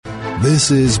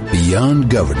This is Beyond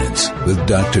Governance with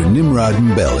Dr. Nimrod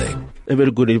Mbele. A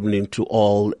very good evening to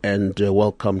all and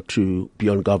welcome to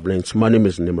Beyond Governance. My name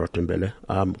is Nimrod Mbele.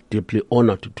 I'm deeply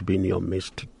honored to be in your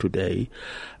midst today.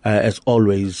 As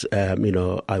always,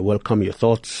 I welcome your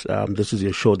thoughts. This is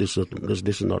your show. This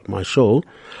is not my show.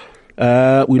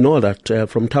 We know that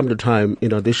from time to time,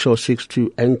 this show seeks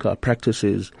to anchor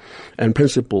practices and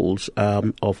principles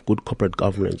of good corporate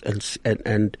governance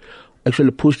and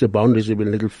actually push the boundaries even a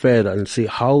little further and see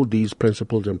how these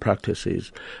principles and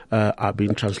practices are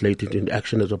being translated into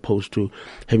action as opposed to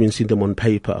having seen them on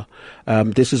paper.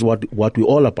 This is what we're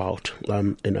all about.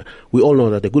 We all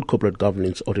know that the good corporate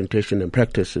governance orientation and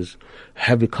practices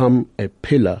have become a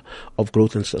pillar of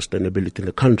growth and sustainability in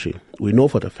the country. We know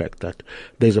for the fact that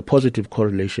there's a positive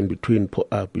correlation between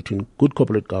good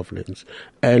corporate governance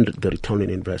and the return on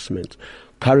investment.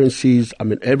 Currencies,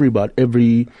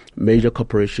 every major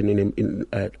corporation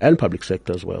and public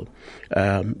sector as well,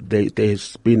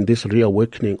 there's been this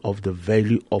reawakening of the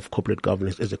value of corporate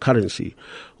governance as a currency,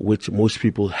 which most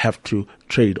people have to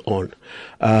trade on,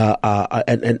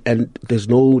 and there's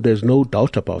no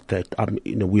doubt about that.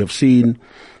 We have seen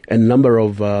a number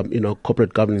of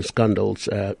corporate governance scandals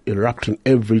erupting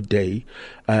every day,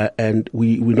 and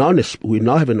we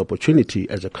now have an opportunity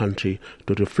as a country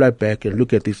to reflect back and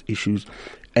look at these issues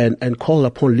and call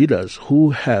upon leaders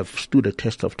who have stood the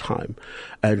test of time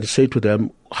and say to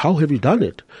them, how have you done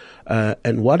it?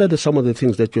 And what are some of the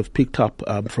things that you've picked up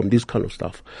from this kind of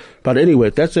stuff? But anyway,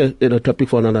 that's a topic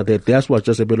for another day. That was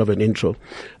just a bit of an intro.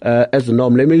 As the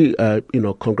norm, let me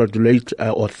congratulate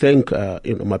or thank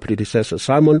my predecessor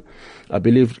Simon. I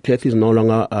believe Kathy is no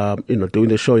longer doing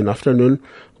the show in the afternoon.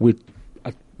 We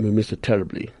miss it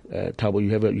terribly. Thabo,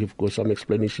 you've got some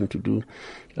explanation to do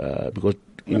because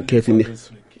in Kathy.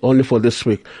 Only for this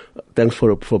week. Thanks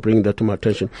for bringing that to my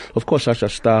attention. Of course, Sasha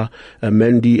Star,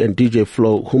 Mandy, and DJ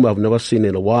Flo, whom I've never seen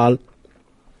in a while.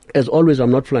 As always,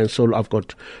 I'm not flying solo. I've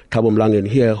got Thabo Bonang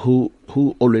here, who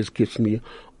always keeps me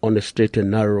on the straight and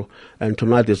narrow. And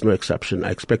tonight there's no exception. I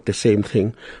expect the same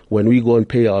thing. When we go and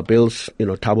pay our bills,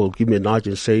 Thabo will give me a nudge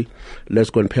and say,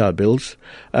 let's go and pay our bills.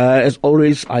 As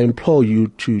always, I implore you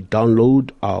to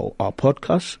download our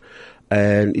podcast.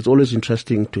 And it's always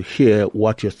interesting to hear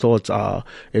what your thoughts are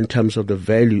in terms of the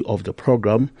value of the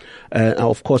program. And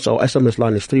of course, our SMS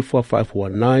line is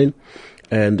 34519.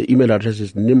 And the email address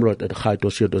is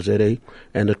nimrod@chai.co.za.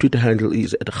 And the Twitter handle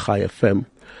is @ChaiFM.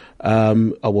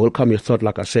 I welcome your thought,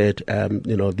 like I said.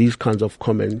 These kinds of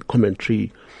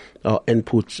commentary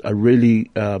inputs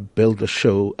really build the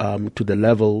show to the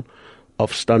level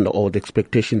of standard or the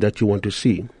expectation that you want to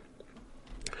see.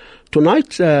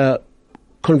 Tonight's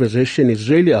conversation is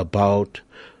really about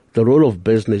the role of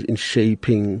business in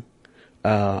shaping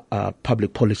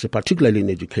public policy, particularly in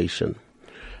education.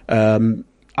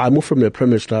 I move from the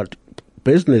premise that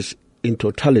business in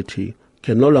totality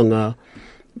can no longer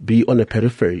be on a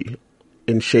periphery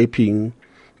in shaping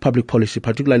public policy,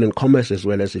 particularly in commerce as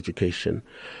well as education,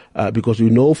 because we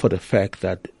know for the fact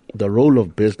that the role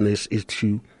of business is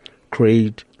to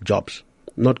create jobs,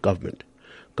 not government.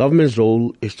 Government's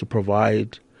role is to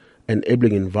provide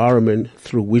enabling environment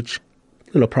through which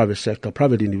private sector,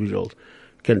 private individuals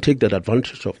can take that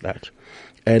advantage of that.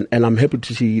 And I'm happy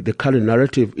to see the current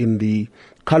narrative in the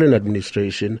current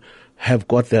administration have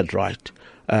got that right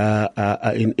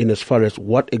in as far as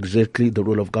what exactly the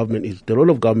role of government is. The role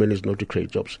of government is not to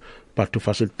create jobs, but to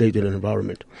facilitate an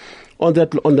environment. On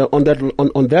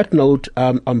that note,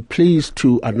 I'm pleased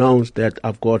to announce that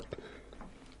I've got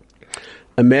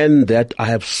a man that I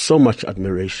have so much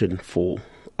admiration for.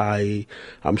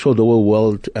 I'm sure the whole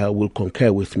world will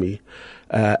concur with me.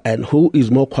 And who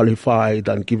is more qualified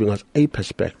than giving us a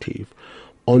perspective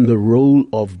on the role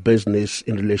of business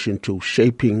in relation to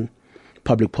shaping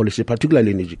public policy,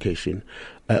 particularly in education.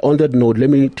 On that note,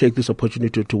 let me take this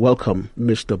opportunity to welcome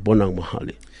Mr. Bonang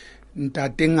Mohale.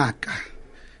 Ntate ngaka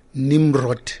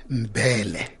Nimrod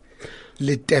Mbele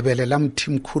le tebele la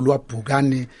mthimkhulu wa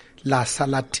Bugane la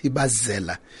sala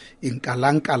thibazela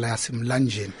inkalankala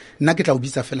yasemlanjeni nna ke tla o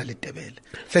bitsa fela le tebele.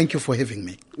 Thank you for having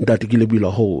me. That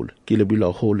kilebila hole.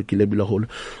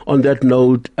 On that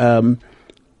note,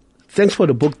 thanks for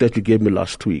the book that you gave me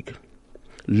last week,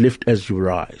 Lift as You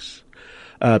Rise.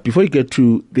 Before you get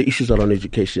to the issues around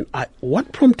education,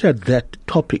 what prompted that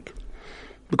topic?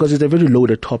 Because it's a very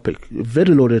loaded topic,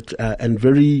 very loaded and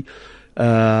very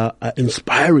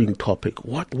inspiring topic.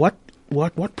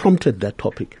 What prompted that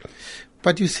topic?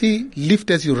 But you see,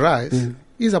 Lift as You Rise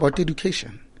is about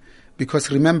education. Because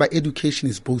remember, education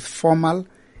is both formal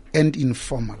and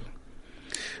informal.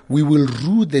 We will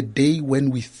rue the day when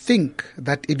we think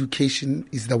that education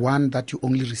is the one that you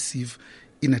only receive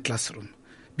in a classroom.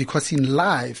 Because in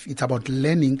life, it's about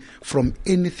learning from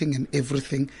anything and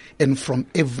everything and from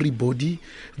everybody,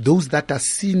 those that are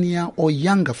senior or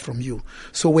younger from you.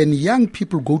 So when young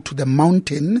people go to the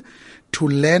mountain to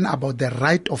learn about the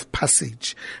rite of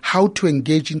passage, how to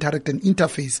engage, interact, and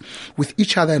interface with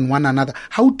each other and one another,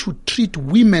 how to treat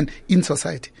women in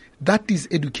society, that is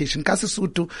education. Ka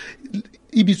Sesotho,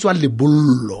 ibitswa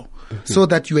lebollo. So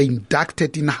that you are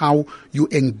inducted in how you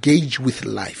engage with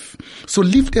life. So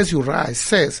Lift As You Rise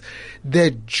says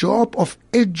the job of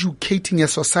educating a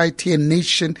society, a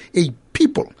nation, a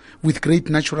people with great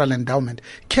natural endowment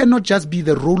cannot just be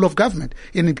the role of government,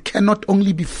 and it cannot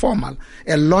only be formal.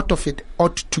 A lot of it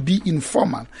ought to be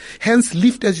informal. Hence,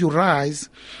 Lift As You Rise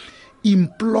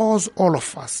implores all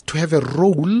of us to have a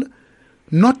role,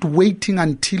 not waiting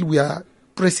until we are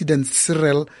President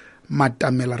Cyril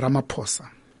Matamela Ramaphosa,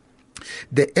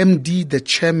 the MD, the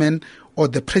chairman, or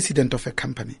the president of a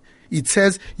company. It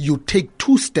says you take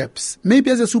 2 steps,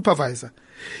 maybe as a supervisor.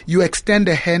 You extend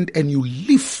a hand and you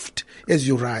lift as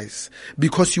you rise,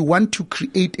 because you want to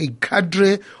create a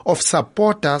cadre of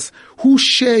supporters who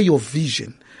share your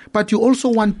vision. But you also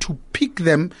want to pick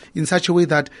them in such a way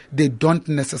that they don't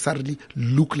necessarily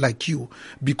look like you,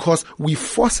 because we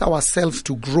force ourselves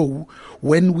to grow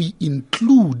when we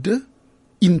include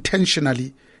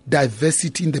intentionally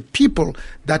diversity in the people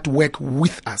that work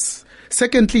with us.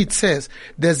 Secondly, it says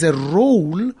there's a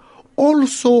role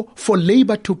also for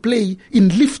labor to play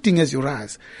in lifting as you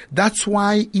rise. That's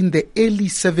why in the early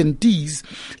 70s,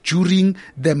 during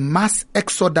the mass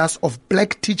exodus of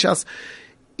black teachers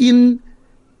in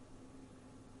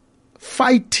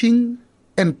fighting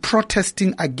and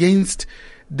protesting against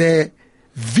the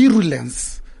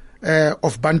virulence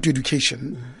of Bantu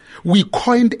education, we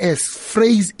coined a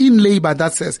phrase in labor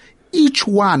that says, each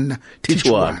one teach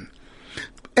one.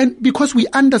 And because we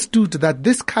understood that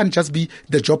this can't just be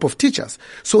the job of teachers.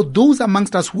 So those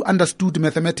amongst us who understood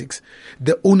mathematics,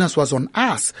 the onus was on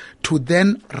us to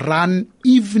then run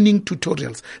evening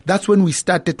tutorials. That's when we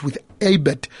started with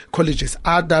ABET colleges,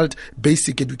 Adult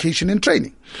Basic Education and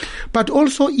Training. But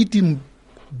also it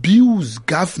imbues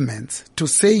governments to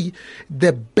say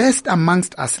the best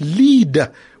amongst us lead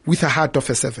with a heart of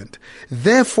a servant.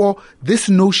 Therefore, this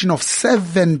notion of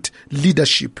servant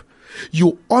leadership,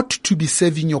 you ought to be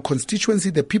serving your constituency,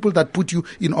 the people that put you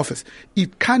in office.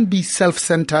 It can't be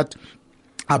self-centered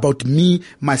about me,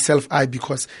 myself, I,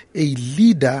 because a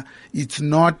leader, it's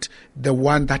not the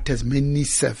one that has many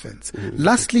servants. Mm-hmm.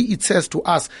 Lastly, it says to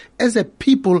us, as a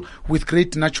people with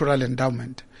great natural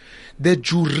endowment, the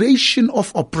duration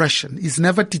of oppression is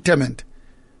never determined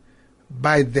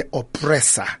by the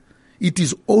oppressor. It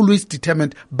is always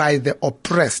determined by the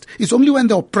oppressed. It's only when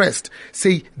the oppressed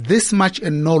say this much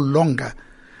and no longer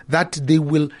that they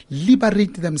will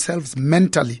liberate themselves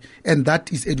mentally, and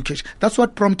that is education. That's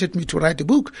what prompted me to write a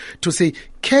book, to say,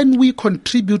 can we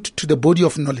contribute to the body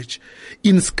of knowledge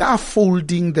in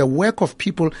scaffolding the work of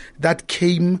people that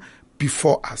came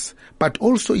before us? But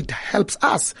also it helps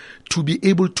us to be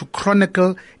able to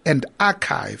chronicle and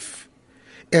archive,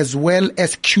 as well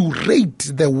as curate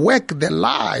the work, the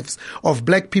lives of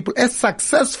black people as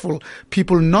successful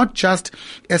people, not just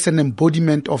as an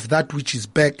embodiment of that which is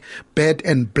bad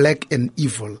and black and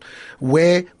evil,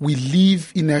 where we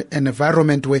live in an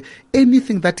environment where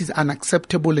anything that is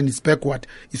unacceptable and is backward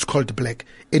is called black.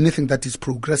 Anything that is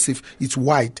progressive is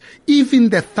white. Even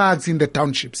the thugs in the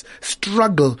townships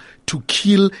struggle to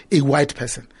kill a white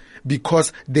person,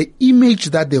 because the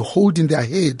image that they hold in their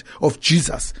head of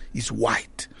Jesus is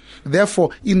white.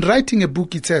 Therefore, in writing a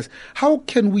book, it says, how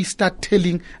can we start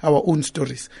telling our own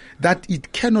stories? That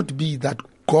it cannot be that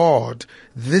God,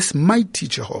 this mighty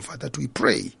Jehovah that we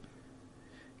pray,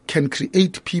 can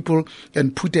create people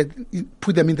and put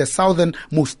them in the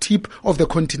southernmost tip of the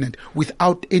continent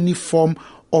without any form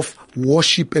of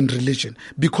worship and religion,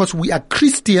 because we are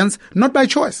Christians, not by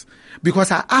choice.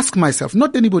 Because I ask myself,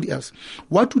 not anybody else,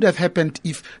 what would have happened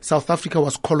if South Africa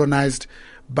was colonized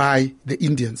by the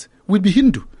Indians? We'll be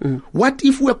Hindu. What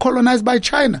if we're colonized by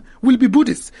China? We'll be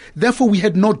Buddhists. Therefore, we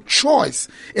had no choice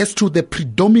as to the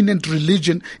predominant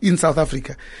religion in South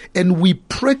Africa. And we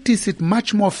practice it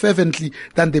much more fervently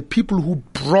than the people who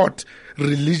brought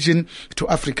religion to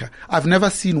Africa. I've never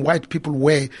seen white people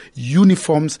wear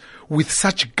uniforms with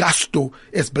such gusto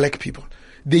as black people.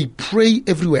 They pray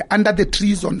everywhere, under the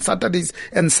trees on Saturdays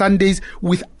and Sundays,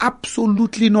 with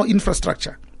absolutely no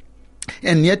infrastructure.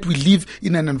 And yet we live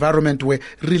in an environment where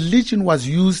religion was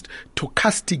used to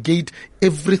castigate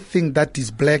everything that is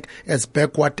black as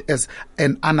backward as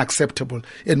and unacceptable.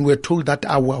 And we're told that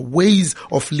our ways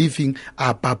of living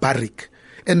are barbaric.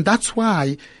 And that's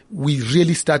why we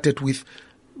really started with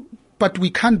But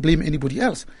we can't blame anybody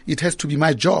else. It has to be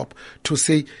my job to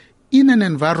say, in an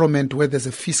environment where there's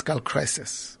a fiscal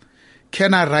crisis,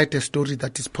 can I write a story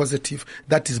that is positive,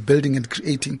 that is building and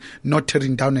creating, not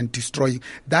tearing down and destroying,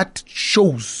 that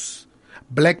shows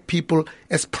black people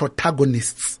as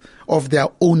protagonists of their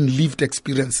own lived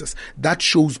experiences, that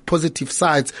shows positive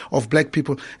sides of black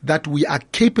people, that we are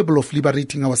capable of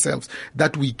liberating ourselves,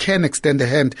 that we can extend a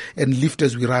hand and lift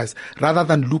as we rise, rather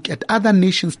than look at other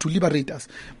nations to liberate us?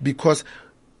 Because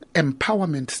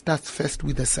empowerment starts first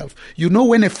with the self. You know,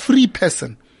 when a free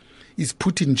person is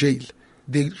put in jail,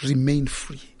 they remain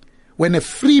free. When a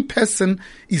free person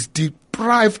is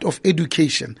deprived of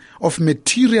education, of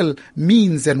material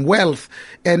means and wealth,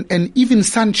 and even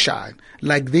sunshine,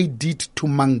 like they did to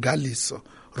Mangaliso,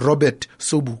 Robert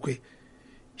Sobukwe,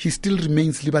 he still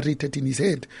remains liberated in his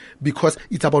head, because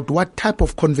it's about what type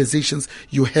of conversations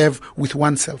you have with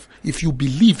oneself. If you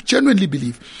believe, genuinely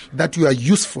believe, that you are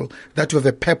useful, that you have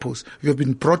a purpose, you have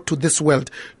been brought to this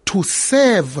world to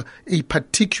serve a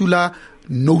particular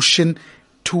notion,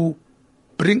 to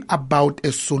bring about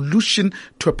a solution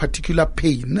to a particular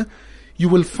pain, you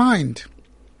will find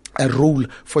a role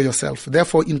for yourself.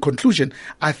 Therefore, in conclusion,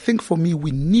 I think for me, we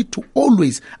need to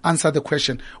always answer the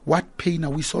question, what pain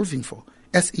are we solving for?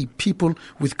 As a people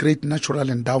with great natural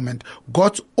endowment,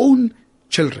 God's own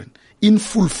children, in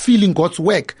fulfilling God's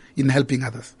work in helping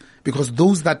others. Because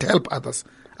those that help others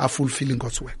are fulfilling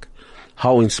God's work.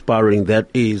 How inspiring that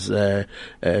is, Dr.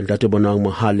 Bonang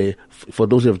Mohale. For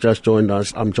those who have just joined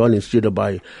us, I'm joined in studio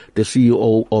by the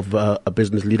CEO of a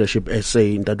Business Leadership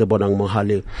SA, Dr. Bonang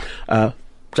Mohale.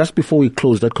 Just before we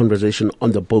close that conversation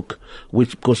on the book,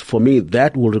 which, because for me,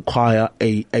 that will require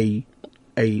a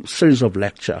series of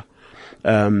lecture,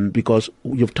 because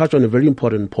you've touched on a very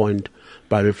important point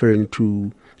by referring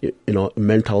to,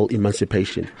 mental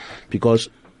emancipation, because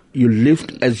you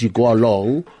lift as you go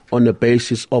along on the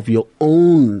basis of your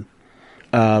own,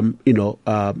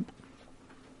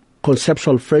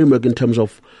 conceptual framework in terms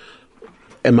of,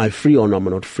 am I free or am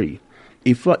I not free?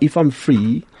 If I'm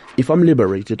free, if I'm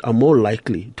liberated, I'm more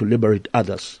likely to liberate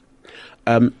others.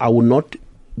 I will not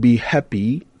be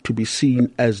happy to be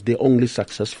seen as the only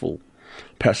successful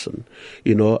person.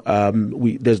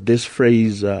 There's this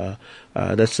phrase that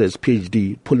says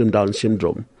PhD, pull them down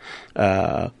syndrome.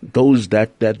 Those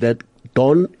that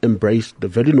don't embrace the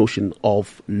very notion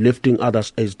of lifting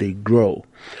others as they grow.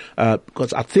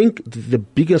 Because I think the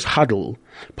biggest hurdle,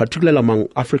 particularly among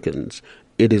Africans,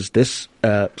 it is this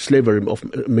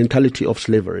mentality of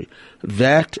slavery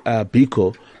that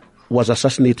Biko was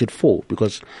assassinated for,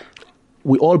 because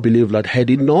we all believe that had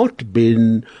it not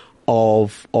been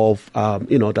of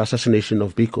the assassination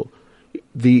of Biko,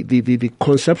 the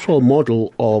conceptual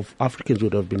model of Africans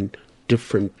would have been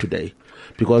different today,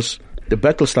 because the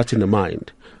battle starts in the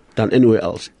mind than anywhere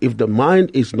else. If the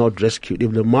mind is not rescued,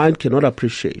 if the mind cannot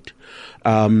appreciate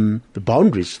the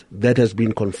boundaries that has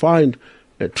been confined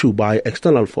to by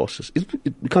external forces,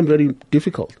 it becomes very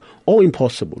difficult or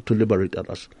impossible to liberate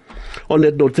others. On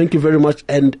that note, thank you very much,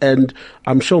 and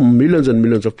I'm sure millions and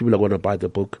millions of people are going to buy the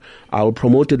book. I will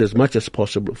promote it as much as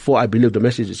possible, for I believe the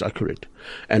message is accurate.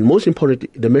 And most importantly,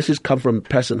 the message comes from a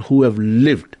person who have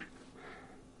lived,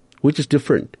 which is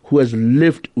different, who has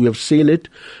lived, we have seen it,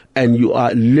 and you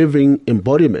are living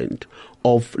embodiment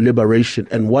of liberation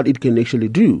and what it can actually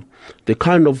do. The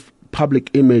kind of public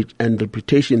image and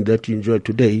reputation that you enjoy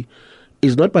today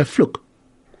is not by fluke,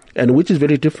 and which is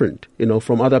very different,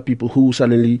 from other people who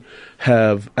suddenly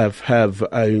have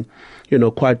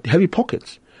quite heavy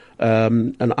pockets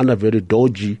and under very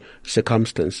dodgy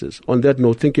circumstances. On that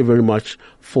note, thank you very much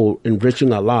for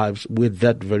enriching our lives with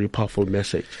that very powerful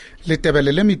message.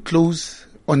 Letebele, let me close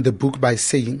on the book by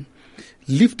saying,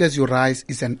 lift as you rise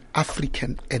is an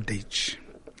African adage.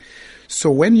 So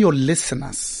when your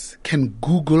listeners can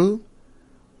Google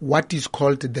what is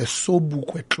called the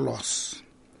Sobukwe clause,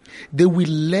 they will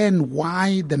learn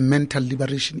why the mental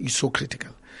liberation is so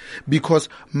critical. Because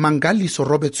Mangaliso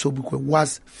Robert Sobukwe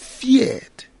was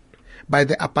feared by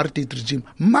the apartheid regime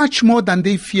much more than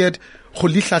they feared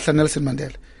Rolihlahla Nelson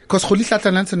Mandela. Because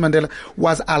Rolihlahla Nelson Mandela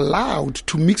was allowed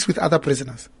to mix with other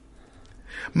prisoners.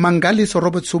 Mangaliso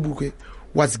Robert Sobukwe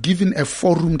was given a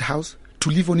 4-roomed house to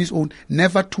live on his own,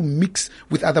 never to mix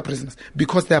with other prisoners,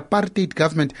 because the apartheid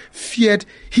government feared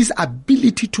his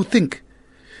ability to think,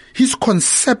 his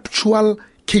conceptual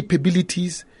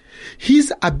capabilities,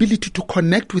 his ability to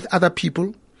connect with other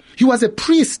people. He was a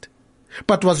priest,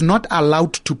 but was not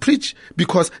allowed to preach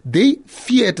because they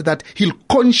feared that he'll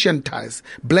conscientize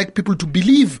black people to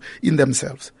believe in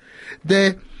themselves.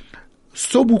 The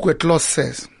Sobukwe clause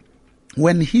says,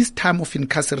 when his time of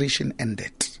incarceration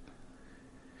ended,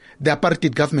 the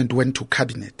apartheid government went to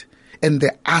cabinet and they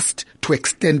asked to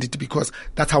extend it because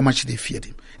that's how much they feared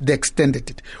him. They extended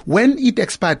it. When it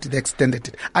expired, they extended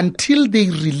it until they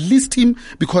released him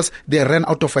because they ran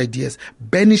out of ideas,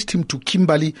 banished him to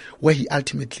Kimberley, where he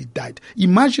ultimately died.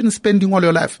 Imagine spending all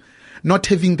your life not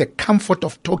having the comfort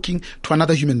of talking to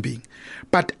another human being.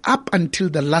 But up until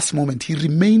the last moment, he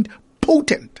remained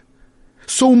potent.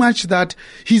 So much that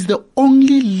he's the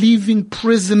only living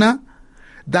prisoner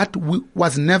that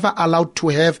was never allowed to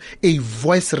have a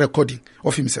voice recording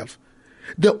of himself.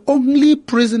 The only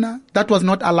prisoner that was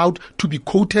not allowed to be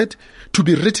quoted, to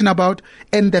be written about,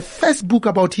 and the first book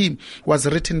about him was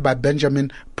written by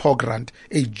Benjamin Pogrund,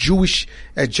 a Jewish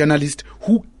journalist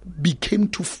who became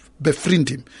to befriend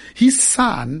him. His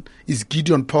son is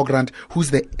Gideon Pogrund,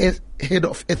 who's the head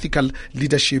of ethical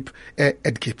leadership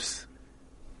at Gibbs.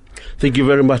 Thank you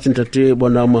very much, Ntate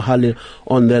Bonang Mohale,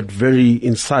 on that very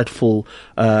insightful,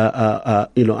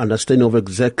 understanding of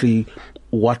exactly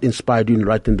what inspired you in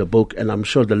writing the book. And I'm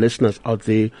sure the listeners out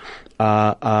there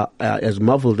are as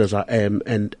marveled as I am,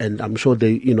 and I'm sure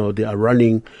they are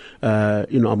running,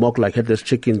 amok like headless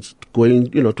chickens, going,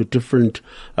 to different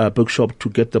bookshops to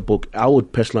get the book. I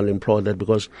would personally implore that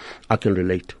because I can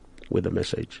relate with the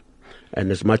message. And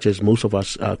as much as most of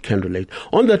us can relate.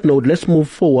 On that note, let's move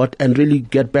forward and really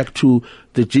get back to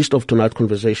the gist of tonight's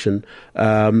conversation,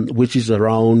 which is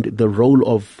around the role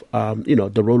of,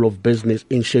 the role of business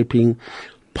in shaping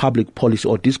public policy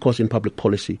or discourse in public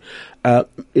policy.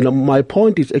 My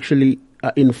point is actually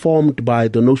informed by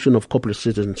the notion of corporate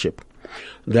citizenship,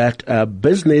 that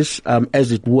business,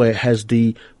 as it were, has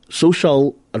the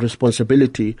social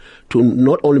responsibility to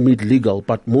not only meet legal,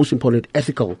 but most importantly,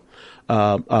 ethical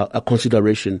a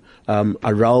consideration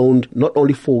around not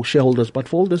only for shareholders but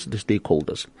for all the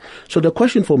stakeholders. So the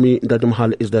question for me, Dr.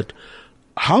 Mohale, is that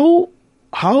how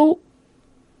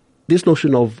this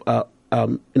notion of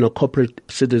corporate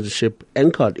citizenship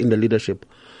anchored in the leadership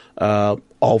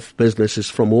of businesses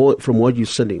from what you're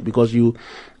saying, because you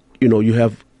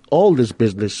have all these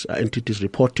business entities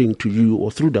reporting to you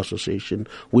or through the association,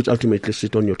 which ultimately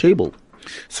sit on your table.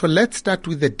 So let's start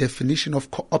with the definition of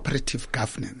cooperative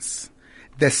governance,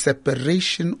 the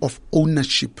separation of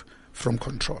ownership from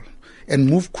control, and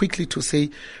move quickly to say,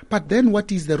 but then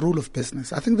what is the role of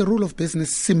business? I think the role of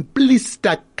business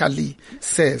simplistically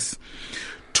says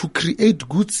to create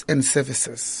goods and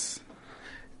services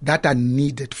that are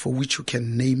needed for which you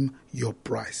can name your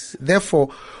price. Therefore,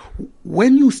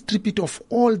 when you strip it of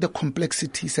all the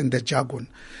complexities and the jargon,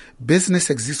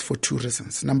 business exists for two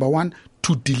reasons. Number one,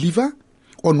 to deliver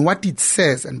on what it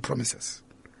says and promises.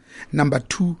 Number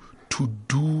two, to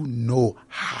do no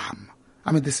harm.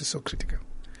 I mean, this is so critical.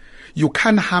 You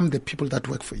can't harm the people that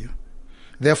work for you.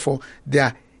 Therefore,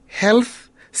 their health,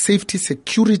 safety,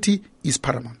 security is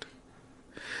paramount.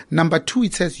 Number two,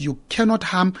 it says you cannot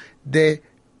harm the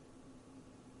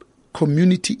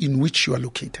community in which you are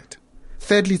located.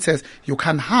 Thirdly, it says you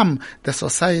can harm the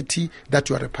society that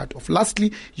you are a part of.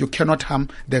 Lastly, you cannot harm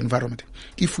the environment.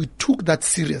 If we took that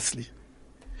seriously,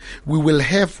 we will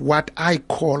have what I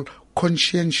call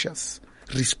conscientious,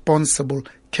 responsible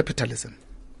capitalism.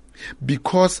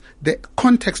 Because the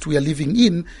context we are living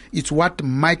in is what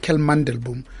Michael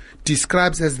Mandelbaum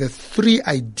describes as the three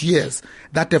ideas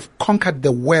that have conquered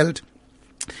the world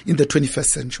in the 21st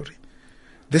century.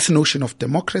 This notion of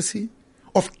democracy,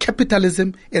 of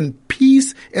capitalism, and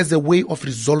peace as a way of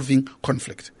resolving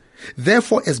conflict.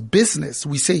 Therefore, as business,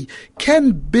 we say,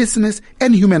 can business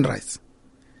and human rights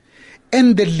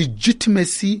and the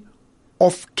legitimacy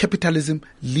of capitalism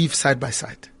live side by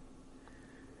side?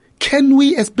 Can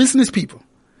we as business people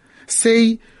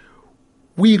say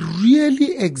we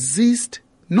really exist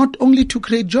not only to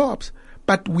create jobs,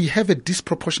 but we have a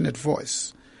disproportionate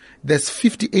voice? There's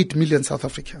 58 million South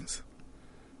Africans.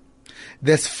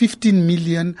 There's 15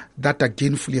 million that are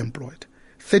gainfully employed.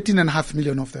 13.5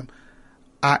 million of them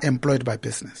are employed by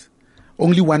business.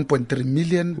 Only 1.3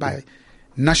 million by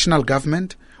national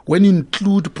government. When you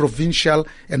include provincial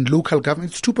and local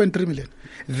government, it's 2.3 million.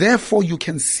 Therefore, you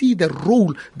can see the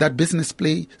role that business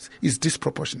plays is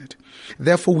disproportionate.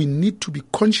 Therefore, we need to be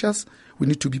conscious, we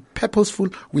need to be purposeful,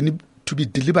 we need to be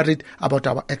deliberate about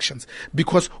our actions.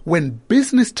 Because when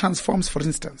business transforms, for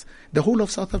instance, the whole of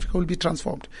South Africa will be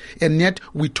transformed. And yet,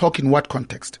 we talk in what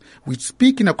context? We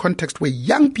speak in a context where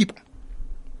young people,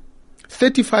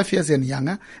 35 years and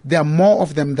younger, there are more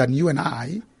of them than you and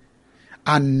I,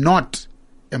 are not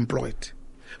employed.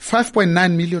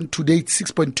 5.9 million, today it's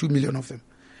 6.2 million of them.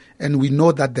 And we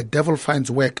know that the devil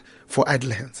finds work for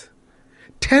idle hands.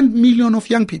 10 million of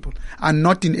young people are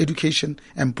not in education,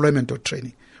 employment or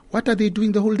training. What are they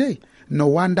doing the whole day? No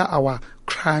wonder our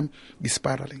crime is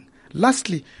spiraling.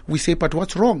 Lastly, we say, but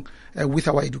what's wrong with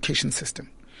our education system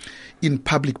in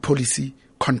public policy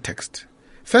context?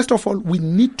 First of all, we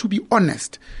need to be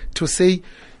honest to say,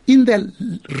 in the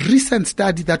recent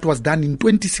study that was done in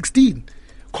 2016,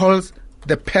 called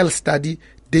the Pell study,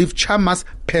 Dave Chalmers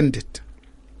penned it.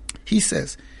 He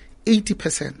says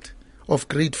 80% of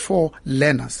grade 4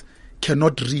 learners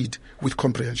cannot read with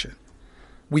comprehension.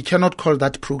 We cannot call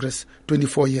that progress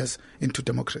 24 years into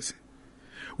democracy.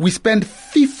 We spend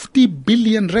 50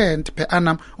 billion rand per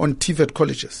annum on TVET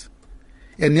colleges,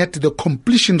 and yet the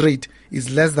completion rate is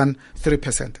less than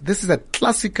 3%. This is a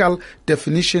classical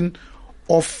definition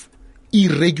of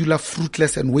irregular,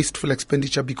 fruitless and wasteful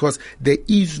expenditure because there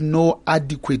is no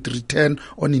adequate return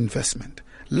on investment.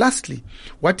 Lastly,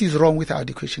 what is wrong with our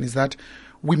education is that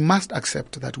we must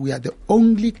accept that we are the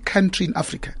only country in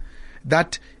Africa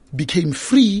that became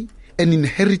free and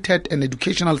inherited an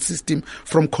educational system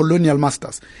from colonial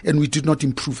masters, and we did not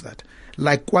improve that.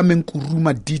 Like Kwame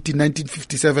Nkrumah did in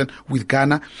 1957 with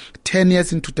Ghana, 10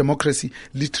 years into democracy,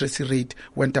 literacy rate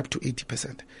went up to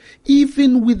 80%.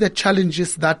 Even with the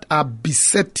challenges that are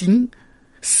besetting,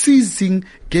 seizing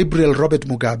Gabriel Robert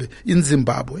Mugabe in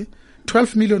Zimbabwe,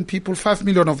 12 million people, 5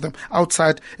 million of them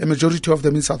outside, a majority of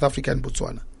them in South Africa and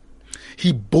Botswana.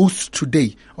 He boasts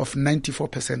today of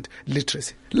 94%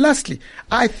 literacy. Lastly,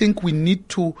 I think we need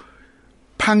to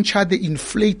puncture the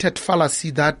inflated fallacy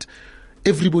that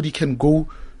everybody can go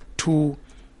to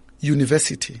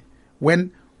university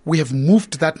when we have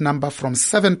moved that number from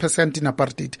 7% in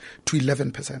apartheid to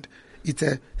 11%. It's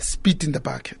a spit in the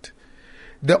bucket.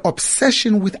 The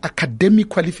obsession with academic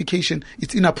qualification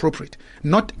is inappropriate,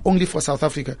 not only for South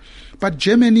Africa, but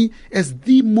Germany, as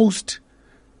the most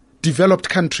developed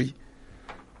country,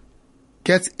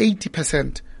 gets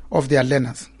 80% of their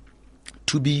learners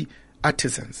to be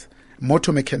artisans,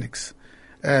 motor mechanics,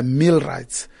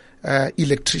 millwrights,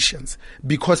 electricians,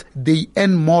 because they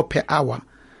earn more per hour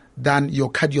than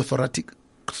your cardiothoracic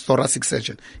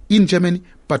surgeon in Germany,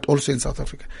 but also in South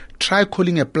Africa. Try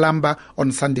calling a plumber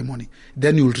on Sunday morning.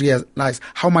 Then you'll realize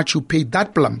how much you pay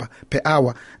that plumber per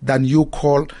hour than you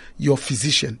call your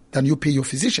physician, than you pay your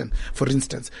physician, for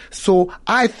instance. So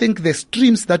I think the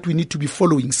streams that we need to be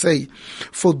following say,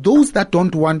 for those that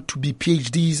don't want to be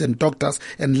PhDs and doctors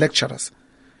and lecturers,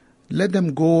 let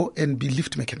them go and be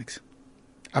lift mechanics,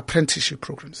 apprenticeship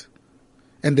programs.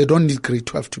 And they don't need grade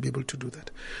 12 to be able to do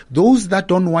that. Those that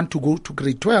don't want to go to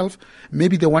grade 12,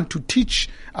 maybe they want to teach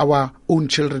our own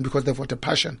children because they've got a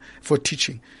passion for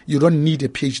teaching. You don't need a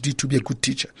PhD to be a good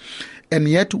teacher. And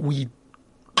yet we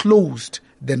closed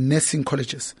the nursing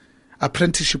colleges,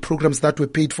 apprenticeship programs that were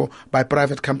paid for by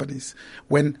private companies.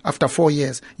 When after 4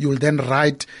 years, you will then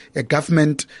write a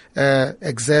government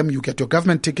exam, you get your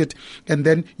government ticket, and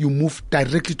then you move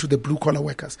directly to the blue-collar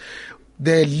workers.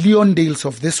 The Leondales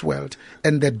of this world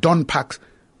and the Don Parks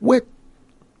were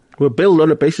built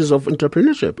on a basis of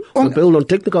entrepreneurship. We're built on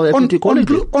technical FTE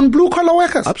quality. On blue-collar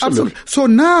workers. Absolutely. So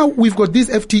now we've got these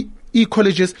FTE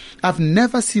colleges. I've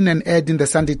never seen an ad in the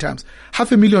Sunday Times.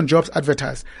 500,000 jobs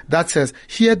advertised that says,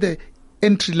 here the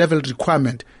entry-level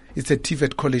requirement is a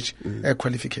TVET college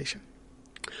qualification.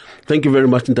 Thank you very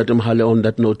much, Ntate Mohale. On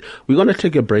that note, we're going to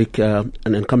take a break and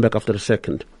then come back after a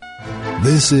second.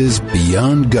 This is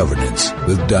Beyond Governance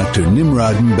with Dr.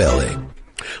 Nimrod Mbele.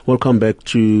 Welcome back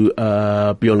to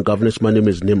Beyond Governance. My name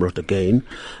is Nimrod again.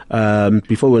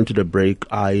 Before we went to the break,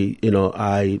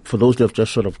 for those that have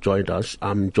just sort of joined us,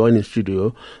 I'm joined in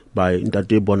studio by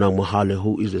Ntate Bonang Mohale,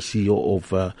 who is the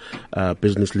CEO of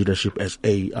Business Leadership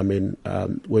SA. I mean,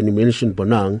 when you mention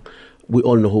Bonang, we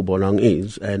all know who Bonang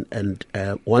is, and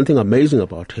one thing amazing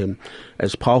about him,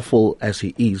 as powerful as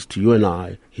he is to you and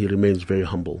I, he remains very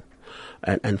humble.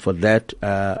 And for that,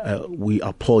 we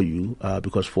applaud you,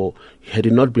 because had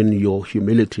it not been your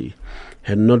humility,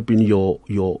 had not been your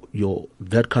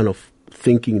that kind of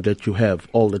thinking that you have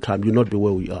all the time, you'd not be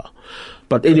where we are.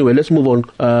 But anyway, let's move on.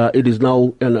 It is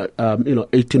now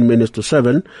 18 minutes to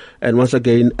 7, and once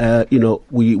again,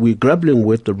 we're grappling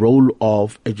with the role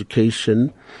of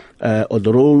education, or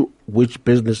the role which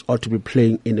business ought to be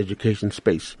playing in education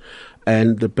space,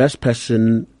 and the best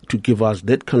person to give us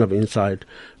that kind of insight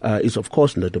is, of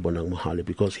course, Ntate Bonang Mohale,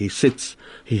 because he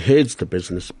heads the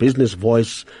business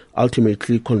voice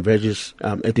ultimately converges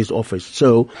at his office.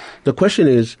 So the question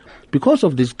is, because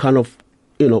of this kind of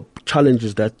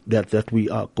challenges that we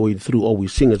are going through, or we're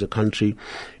seeing as a country,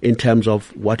 in terms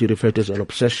of what you refer to as an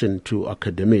obsession to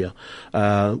academia,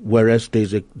 whereas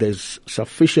there's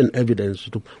sufficient evidence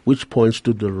which points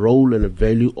to the role and the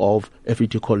value of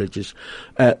FET colleges.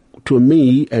 To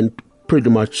me, and pretty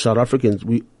much South Africans,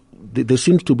 there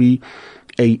seems to be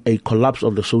a collapse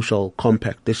of the social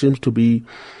compact. There seems to be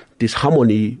this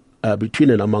harmony between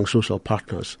and among social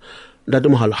partners. Dr.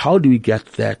 Mohale, how do we get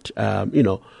that,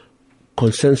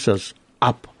 consensus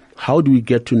up? How do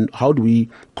we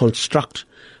construct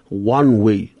one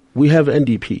way? We have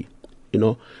NDP,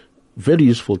 very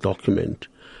useful document,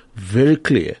 very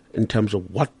clear in terms of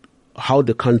how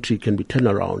the country can be turned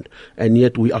around, and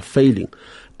yet we are failing.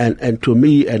 And to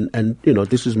me, and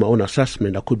this is my own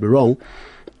assessment, I could be wrong,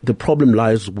 the problem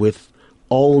lies with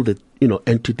all the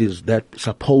entities that are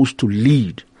supposed to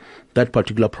lead that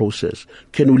particular process.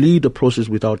 Can we lead the process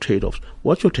without trade-offs?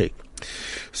 What's your take?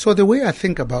 So the way I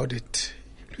think about it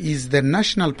is the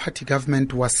National Party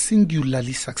government was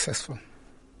singularly successful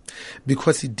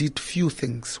because it did few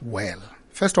things well.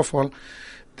 First of all,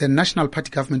 the National Party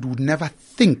government would never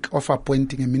think of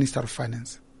appointing a Minister of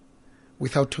Finance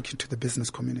without talking to the business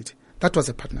community. That was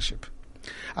a partnership.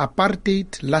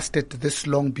 Apartheid lasted this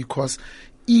long because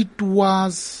it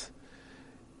was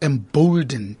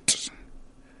emboldened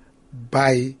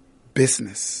by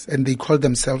business, and they called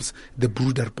themselves the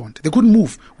Broederbond. They couldn't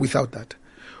move without that.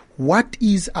 What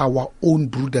is our own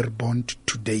Broederbond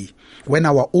today when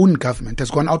our own government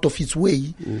has gone out of its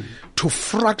way to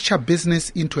fracture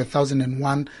business into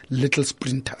 1,001 little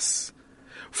splinters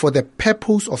for the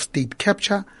purpose of state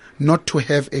capture, not to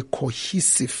have a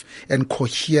cohesive and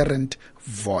coherent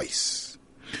voice?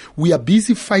 We are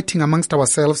busy fighting amongst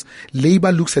ourselves.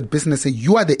 Labor looks at business and says,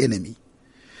 you are the enemy.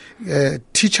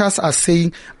 Teachers are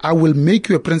saying, I will make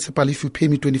you a principal if you pay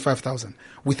me 25,000,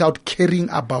 without caring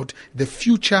about the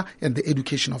future and the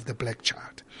education of the black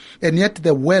child. And yet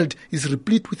the world is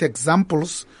replete with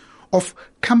examples of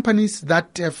companies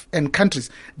and countries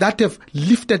that have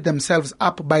lifted themselves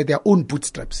up by their own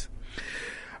bootstraps.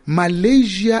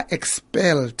 Malaysia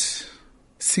expelled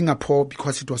Singapore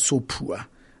because it was so poor.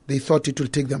 They thought it will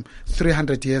take them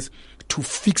 300 years to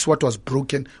fix what was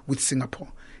broken with Singapore.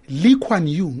 Lee Kuan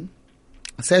Yew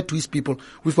said to his people,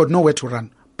 we've got nowhere to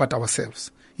run but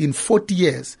ourselves. In 40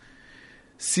 years,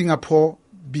 Singapore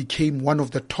became one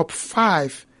of the top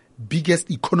 5 biggest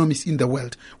economies in the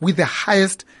world with the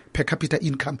highest per capita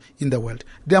income in the world.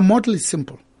 Their model is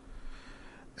simple.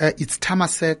 It's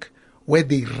Temasek, where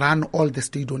they run all the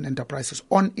state-owned enterprises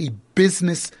on a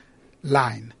business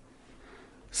line.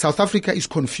 South Africa is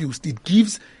confused. It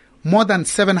gives more than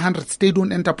 700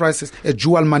 state-owned enterprises a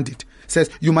dual mandate. Says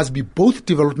you must be both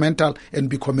developmental and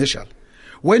be commercial.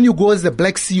 When you go as the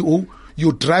black CEO,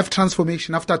 you drive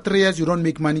transformation. After 3 years, you don't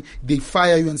make money. They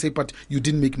fire you and say, but you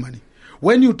didn't make money.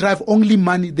 When you drive only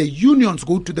money, the unions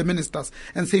go to the ministers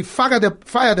and say, fire the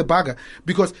bugger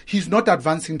because he's not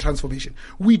advancing transformation.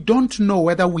 We don't know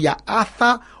whether we are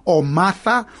Arthur or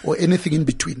Martha or anything in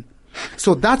between.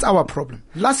 So that's our problem.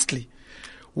 Lastly,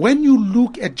 when you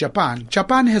look at Japan,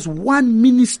 Japan has one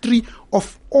ministry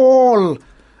of all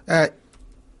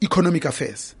economic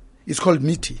affairs. It's called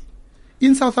MITI.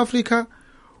 In South Africa,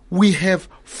 we have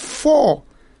 4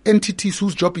 entities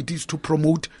whose job it is to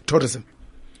promote tourism.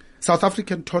 South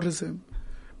African Tourism,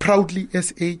 Proudly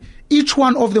SA, each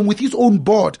one of them with his own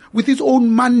board, with his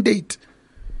own mandate.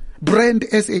 Brand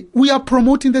SA, we are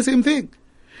promoting the same thing.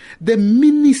 The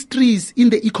ministries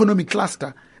in the economic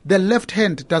cluster, the left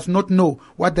hand does not know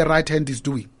what the right hand is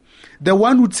doing. The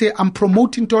one would say, I'm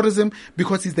promoting tourism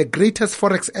because it's the greatest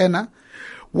forex earner.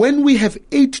 When we have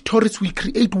 8 tourists, we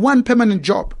create 1 permanent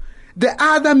job. The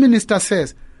other minister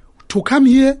says, to come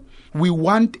here, we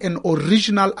want an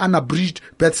original unabridged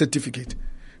birth certificate.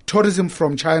 Tourism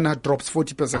from China drops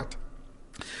 40%.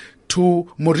 To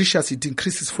Mauritius, it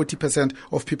increases 40%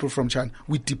 of people from China.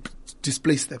 We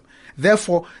displace them.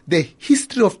 Therefore, the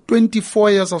history of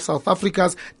 24 years of South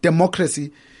Africa's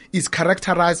democracy is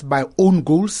characterized by own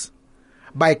goals,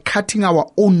 by cutting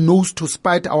our own nose to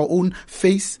spite our own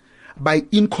face, by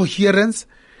incoherence.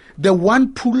 The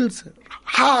one pulls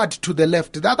hard to the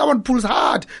left, the other one pulls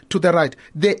hard to the right.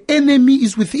 The enemy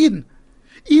is within.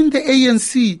 In the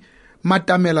ANC,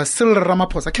 Matamela, Cyril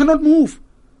Ramaphosa cannot move.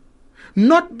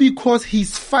 Not because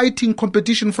he's fighting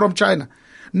competition from China.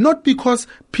 Not because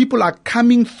people are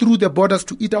coming through the borders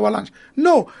to eat our lunch.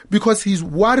 No, because he's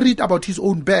worried about his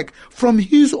own bag from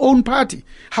his own party.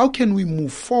 How can we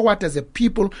move forward as a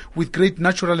people with great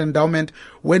natural endowment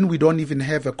when we don't even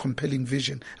have a compelling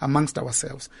vision amongst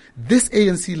ourselves? This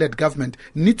ANC-led government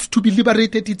needs to be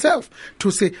liberated itself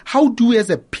to say, how do we as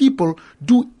a people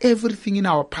do everything in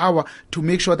our power to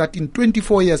make sure that in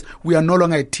 24 years we are no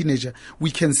longer a teenager? We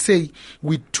can say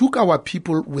we took our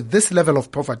people with this level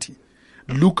of poverty.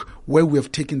 Look where we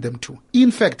have taken them to.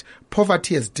 In fact,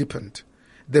 poverty has deepened.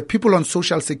 The people on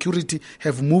social security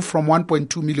have moved from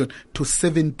 1.2 million to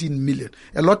 17 million.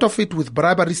 A lot of it with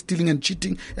bribery, stealing and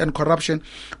cheating and corruption,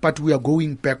 but we are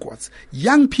going backwards.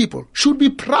 Young people should be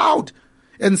proud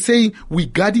and saying we're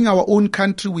guarding our own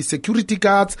country, we're security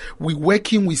guards, we're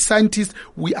working, we're scientists,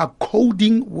 we are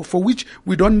coding, for which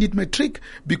we don't need matric,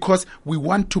 because we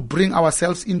want to bring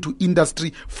ourselves into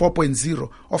industry 4.0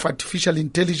 of artificial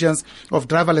intelligence, of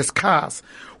driverless cars,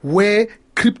 where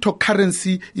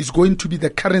cryptocurrency is going to be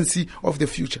the currency of the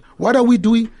future. What are we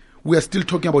doing? We are still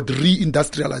talking about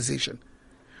reindustrialization.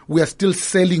 We are still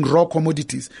selling raw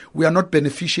commodities. We are not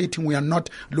beneficiating. We are not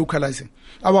localizing.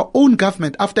 Our own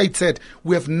government, after it said,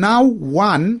 we have now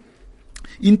won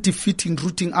in defeating,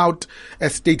 rooting out a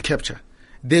state capture.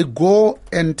 They go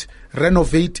and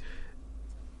renovate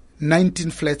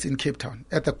 19 flats in Cape Town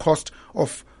at the cost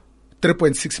of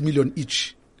 3.6 million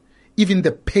each. Even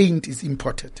the paint is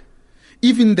imported.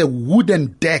 Even the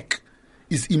wooden deck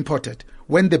is imported,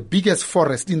 when the biggest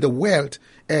forest in the world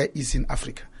is in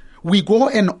Africa. We go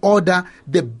and order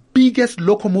the biggest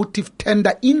locomotive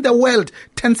tender in the world,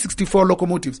 1064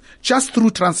 locomotives, just through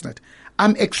Transnet.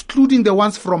 I'm excluding the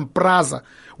ones from Brazza,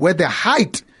 where the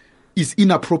height is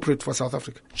inappropriate for South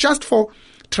Africa. Just for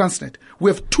Transnet. We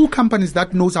have two companies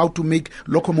that knows how to make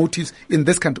locomotives in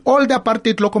this country. All the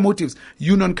apartheid locomotives,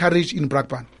 Union Carriage in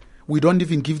Brakpan. We don't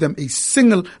even give them a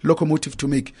single locomotive to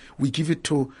make. We give it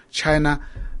to China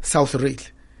South Rail.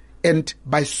 And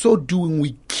by so doing,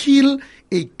 we kill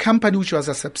a company which was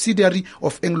a subsidiary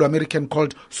of Anglo-American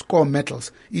called Score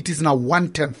Metals. It is now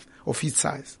 1/10 of its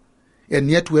size.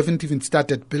 And yet we haven't even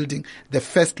started building the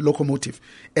first locomotive.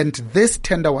 And this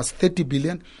tender was 30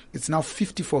 billion. It's now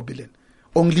 54 billion.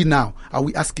 Only now are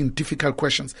we asking difficult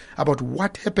questions about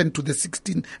what happened to the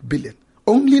 16 billion.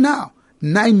 Only now,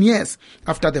 9 years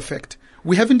after the fact.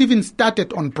 We haven't even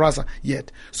started on Brazza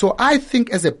yet. So I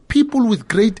think as a people with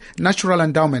great natural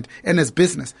endowment and as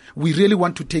business, we really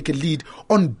want to take a lead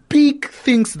on big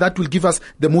things that will give us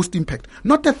the most impact.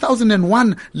 Not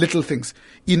 1,001 little things.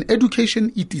 In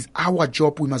education, it is our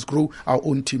job. We must grow our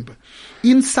own timber.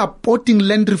 In supporting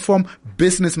land reform,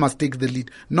 business must take the lead,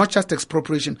 not just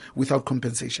expropriation without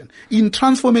compensation. In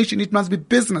transformation, it must be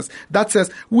business that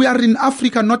says we are in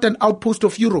Africa, not an outpost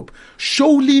of Europe.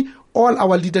 Surely all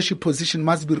our leadership position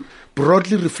must be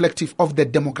broadly reflective of the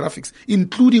demographics,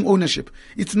 including ownership.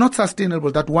 It's not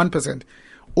sustainable that 1%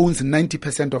 owns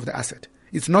 90% of the asset.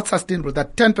 It's not sustainable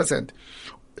that 10%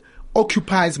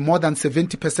 occupies more than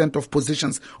 70% of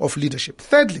positions of leadership.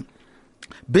 Thirdly,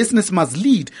 business must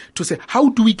lead to say, how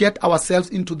do we get ourselves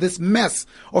into this mess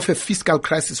of a fiscal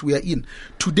crisis we are in?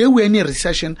 Today we're in a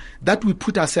recession that we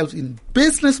put ourselves in.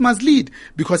 Business must lead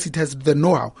because it has the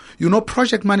know-how. You know,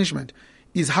 project management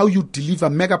is how you deliver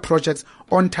mega projects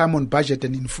on time, on budget,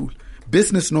 and in full.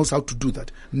 Business knows how to do that,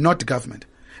 not government.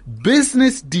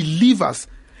 Business delivers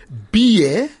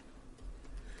beer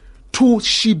to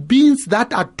shebeens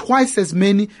that are twice as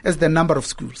many as the number of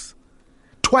schools.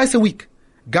 Twice a week.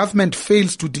 Government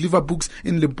fails to deliver books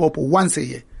in Limpopo once a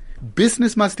year.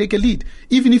 Business must take a lead.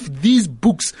 Even if these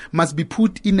books must be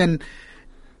put in an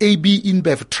AB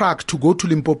InBev truck to go to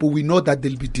Limpopo, we know that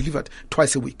they'll be delivered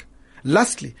twice a week.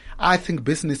 Lastly, I think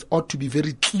business ought to be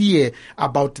very clear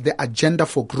about the agenda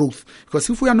for growth. Because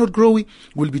if we are not growing,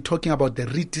 we'll be talking about the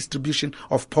redistribution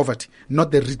of poverty, not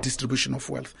the redistribution of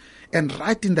wealth. And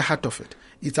right in the heart of it,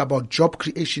 it's about job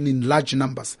creation in large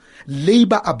numbers,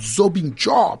 labor absorbing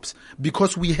jobs,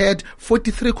 because we had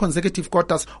 43 consecutive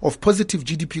quarters of positive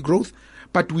GDP growth,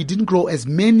 but we didn't grow as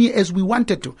many as we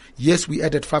wanted to. Yes, we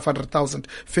added 500,000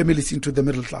 families into the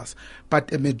middle class,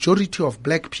 but a majority of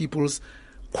black people's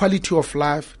quality of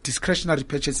life, discretionary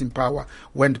purchasing power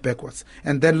went backwards.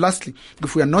 And then lastly,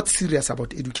 if we are not serious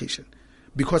about education,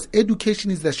 because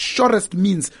education is the surest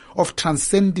means of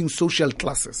transcending social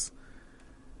classes,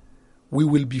 we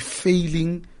will be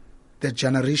failing the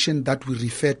generation that we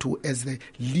refer to as the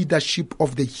leadership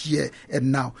of the here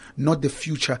and now, not the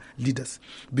future leaders.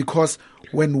 Because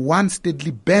when one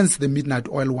steadily bends the midnight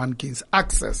oil, one gains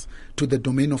access to the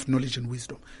domain of knowledge and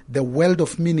wisdom, the world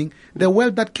of meaning, the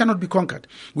world that cannot be conquered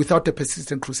without a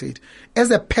persistent crusade. As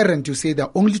a parent, you say there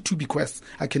are only two bequests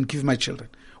I can give my children.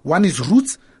 One is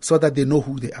roots, so that they know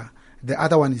who they are. The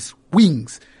other one is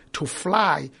wings, to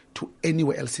fly to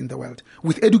anywhere else in the world.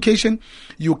 With education,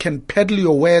 you can peddle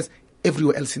your wares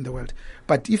everywhere else in the world.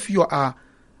 But if you are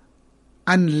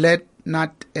unlettered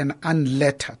and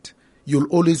unlettered, you'll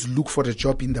always look for a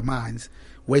job in the mines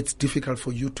where it's difficult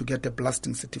for you to get a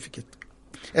blasting certificate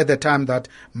at the time that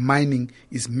mining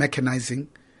is mechanizing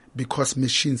because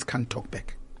machines can't talk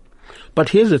back. But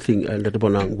here's the thing, Dr.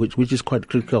 Bonang, which is quite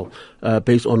critical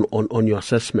based on your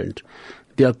assessment.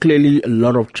 There are clearly a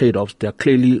lot of trade-offs. There are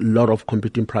clearly a lot of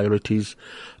competing priorities,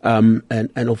 and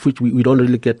of which we don't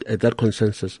really get that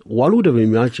consensus. One would have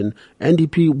imagined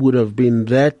NDP would have been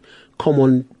that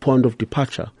common point of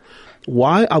departure.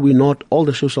 Why are we not, all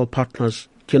the social partners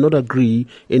cannot agree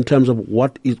in terms of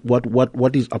what is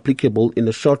applicable in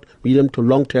the short, medium to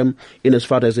long term in as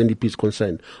far as NDP is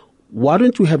concerned? Why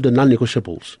don't you have the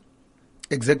non-negotiables?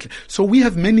 Exactly. So we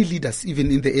have many leaders,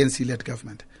 even in the ANC-led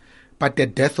government, but the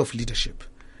death of leadership.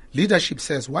 Leadership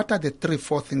says, what are the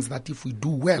 3-4 things that if we do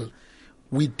well,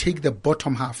 we take the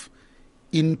bottom half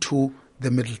into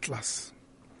the middle class?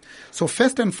 So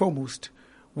first and foremost,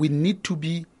 we need to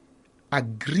be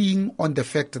agreeing on the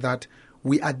fact that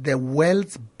we are the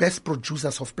world's best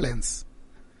producers of plans.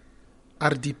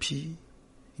 RDP,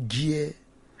 GIE,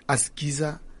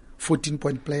 ASGIZA,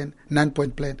 14-point plan,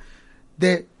 9-point plan.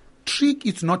 The trick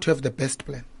is not to have the best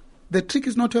plan. The trick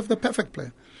is not to have the perfect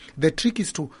plan. The trick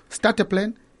is to start a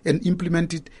plan and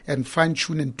implement it and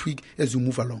fine-tune and tweak as you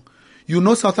move along. You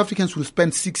know, South Africans will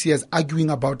spend 6 years arguing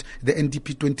about the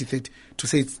NDP 2030 to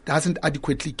say it doesn't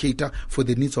adequately cater for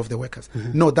the needs of the workers.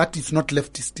 Mm-hmm. No, that is not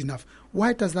leftist enough.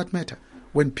 Why does that matter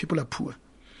when people are poor?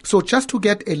 So just to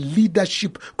get a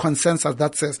leadership consensus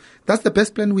that says, that's the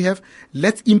best plan we have,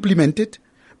 let's implement it,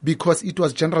 because it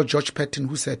was General George Patton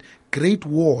who said, great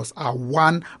wars are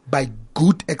won by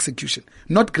good execution,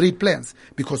 not great plans,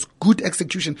 because good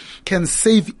execution can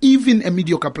save even a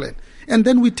mediocre plan. And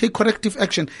then we take corrective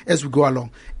action as we go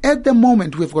along. At the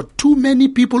moment, we've got too many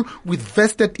people with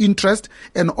vested interest,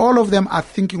 and all of them are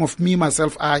thinking of me,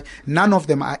 myself, I. None of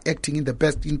them are acting in the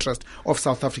best interest of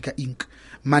South Africa, Inc.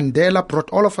 Mandela brought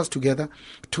all of us together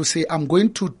to say, I'm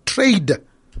going to trade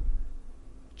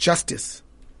justice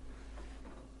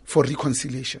for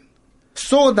reconciliation,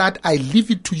 so that I leave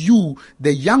it to you,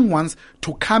 the young ones,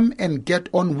 to come and get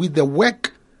on with the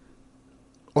work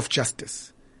of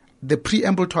justice. The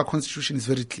preamble to our constitution is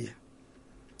very clear.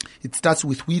 It starts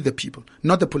with we the people,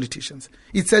 not the politicians.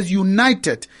 It says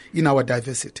united in our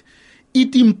diversity.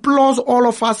 It implores all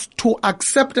of us to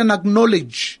accept and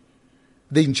acknowledge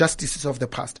the injustices of the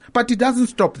past. But it doesn't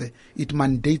stop there. It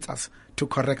mandates us to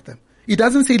correct them. It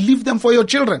doesn't say leave them for your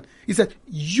children. It said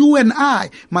you and I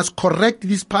must correct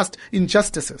these past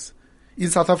injustices.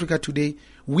 In South Africa today,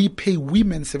 we pay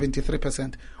women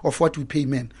 73% of what we pay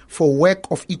men for work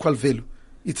of equal value.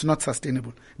 It's not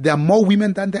sustainable. There are more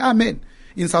women than there are men.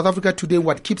 In South Africa today,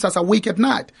 what keeps us awake at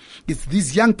night is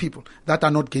these young people that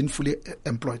are not gainfully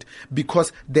employed,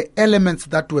 because the elements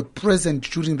that were present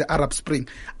during the Arab Spring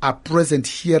are present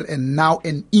here and now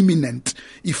and imminent.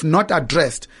 If not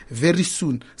addressed, very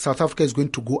soon South Africa is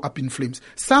going to go up in flames.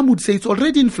 Some would say it's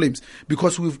already in flames,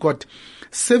 because we've got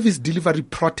service delivery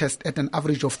protests at an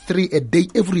average of 3 a day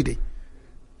every day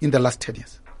in the last 10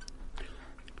 years.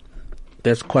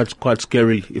 That's quite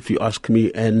scary, if you ask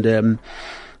me. And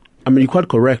I mean, you're quite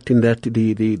correct in that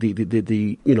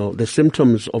the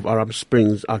symptoms of Arab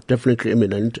Springs are definitely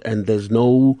imminent, and there's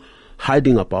no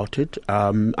hiding about it.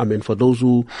 I mean, for those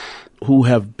who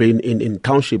have been in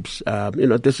townships,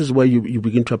 this is where you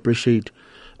begin to appreciate,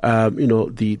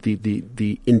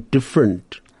 the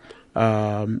indifferent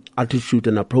attitude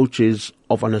and approaches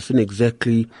of understanding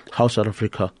exactly how South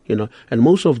Africa, and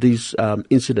most of these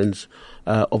incidents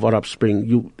of Arab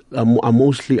Spring are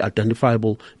mostly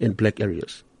identifiable in black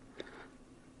areas.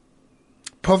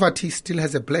 Poverty still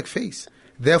has a black face.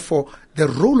 Therefore, the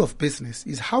role of business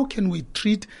is how can we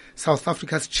treat South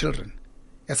Africa's children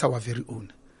as our very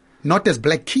own? Not as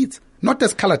black kids, not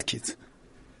as colored kids,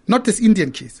 not as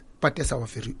Indian kids, but as our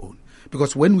very own.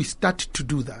 Because when we start to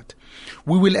do that,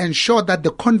 we will ensure that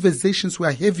the conversations we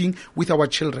are having with our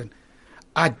children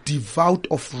are devoid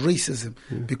of racism,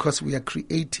 because we are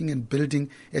creating and building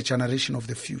a generation of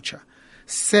the future.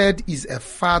 Sad is a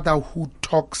father who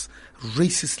talks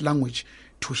racist language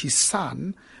to his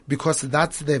son, because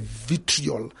that's the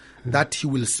vitriol that he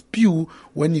will spew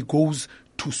when he goes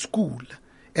to school.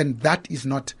 And that is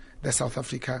not the South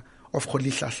Africa of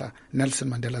Rolihlahla, Nelson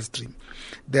Mandela's dream.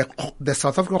 The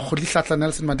South Africa of Rolihlahla,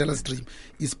 Nelson Mandela's dream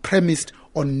is premised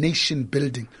on nation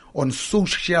building, on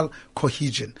social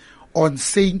cohesion, on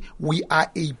saying we are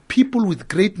a people with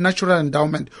great natural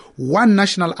endowment, one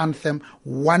national anthem,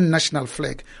 one national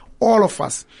flag. All of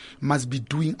us must be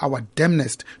doing our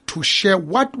damnedest to share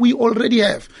what we already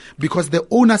have, because the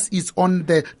onus is on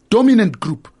the dominant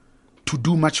group to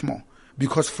do much more,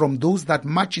 because from those that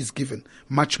much is given,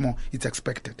 much more is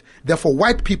expected. Therefore,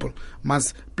 white people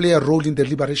must play a role in the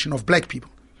liberation of black people.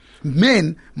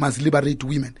 Men must liberate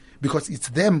women, because it's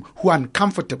them who are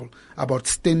uncomfortable about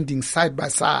standing side by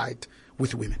side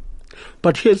with women.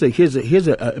 But here's a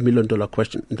 $1 million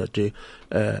question,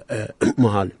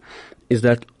 Mohale. is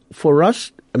that for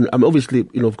us, obviously,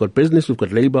 we've got business, we've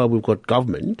got labor, we've got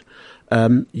government.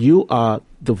 You are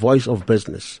the voice of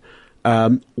business.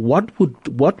 What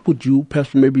would you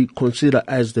personally maybe consider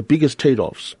as the biggest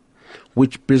trade-offs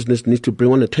which business needs to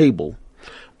bring on the table?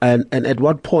 And at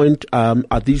what point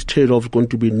are these trade-offs going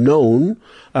to be known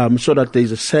so that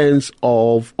there's a sense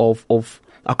of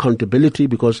accountability?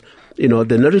 Because,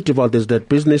 the narrative out there is that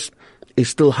business is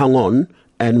still hung on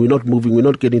and we're not moving, we're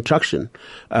not getting traction.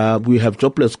 We have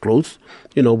jobless growth.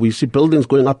 We see buildings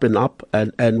going up and up.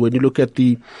 And when you look at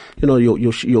the,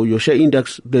 your share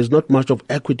index, there's not much of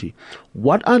equity.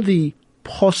 What are the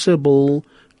possible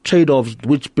trade-offs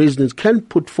which business can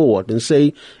put forward and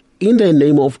say, in the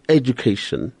name of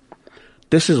education,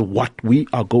 this is what we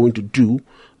are going to do,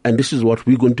 and this is what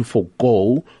we're going to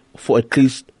forego for at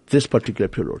least this particular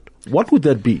period? What would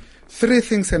that be? 3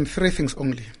 things and 3 things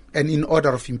only, and in order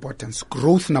of importance.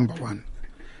 Growth, number 1.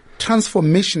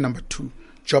 Transformation, number 2.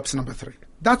 Jobs, number 3.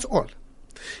 That's all.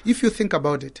 If you think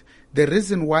about it, the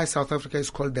reason why South Africa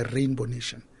is called the Rainbow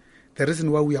Nation, the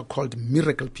reason why we are called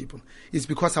miracle people, is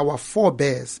because our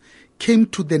forebears came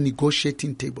to the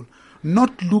negotiating table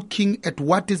not looking at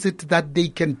what is it that they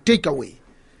can take away,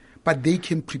 but they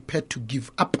came prepared to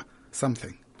give up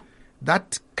something.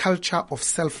 That culture of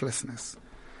selflessness,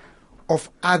 of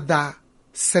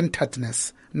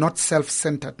other-centeredness, not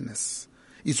self-centeredness,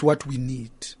 is what we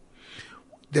need.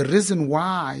 The reason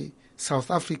why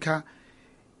South Africa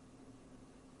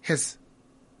has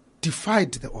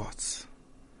defied the odds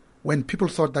when people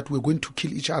thought that we were going to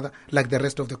kill each other like the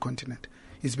rest of the continent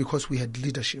is because we had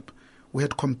leadership. We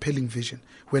had compelling vision.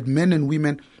 We had men and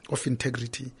women of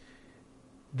integrity.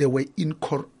 They were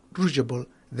incorrigible,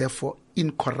 therefore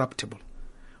incorruptible.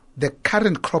 The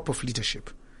current crop of leadership,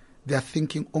 they are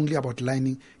thinking only about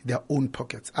lining their own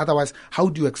pockets. Otherwise, how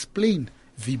do you explain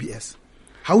VBS?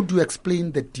 How do you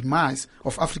explain the demise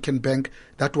of African Bank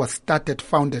that was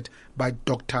founded by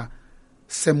Dr.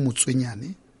 Sem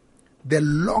Mutswenyane, the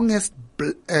longest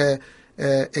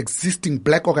existing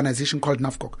black organization called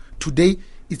NAFCOC? Today,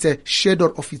 it's a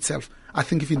shadow of itself. I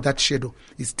think even that shadow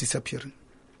is disappearing.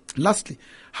 Lastly,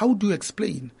 how do you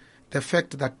explain the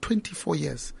fact that 24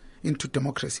 years into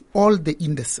democracy, all the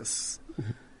indices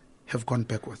have gone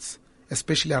backwards,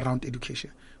 especially around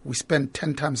education? We spend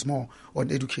 10 times more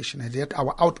on education, and yet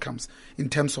our outcomes in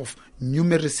terms of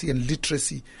numeracy and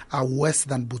literacy are worse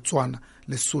than Botswana,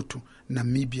 Lesotho,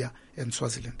 Namibia, and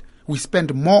Swaziland. We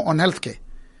spend more on healthcare,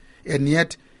 and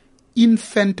yet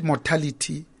infant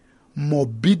mortality,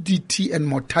 morbidity and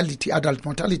mortality, adult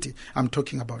mortality I'm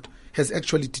talking about, has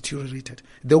actually deteriorated.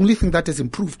 The only thing that has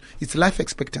improved is life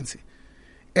expectancy.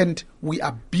 And we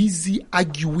are busy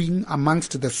arguing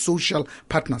amongst the social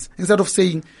partners instead of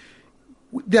saying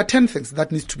there are 10 things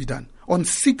that needs to be done. On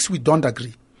 6 we don't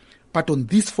agree, but on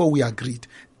these 4 we agreed.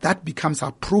 That becomes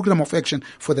our program of action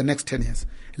for the next 10 years.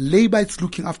 Labour is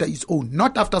looking after its own,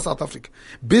 not after South Africa.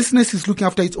 Business is looking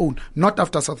after its own, not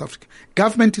after South Africa.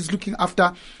 Government is looking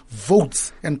after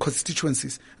votes and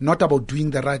constituencies, not about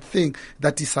doing the right thing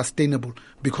that is sustainable.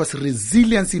 Because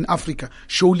resilience in Africa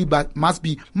surely must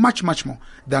be much, much more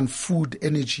than food,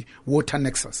 energy, water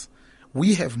nexus.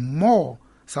 We have more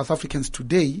South Africans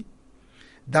today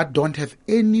that don't have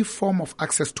any form of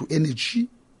access to energy.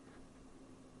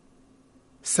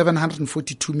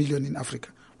 742 million in Africa,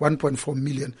 1.4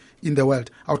 million in the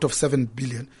world out of 7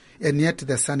 billion. And yet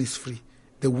the sun is free.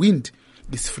 The wind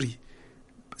is free.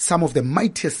 Some of the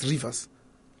mightiest rivers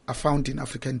are found in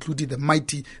Africa, including the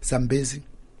mighty Zambezi.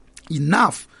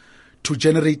 Enough to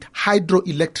generate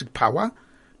hydroelectric power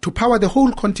to power the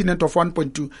whole continent of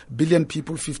 1.2 billion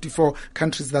people, 54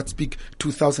 countries that speak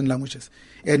 2,000 languages.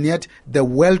 And yet the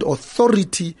world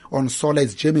authority on solar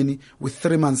is Germany with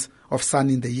 3 months of sun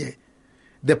in the year.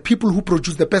 The people who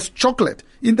produce the best chocolate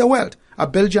in the world are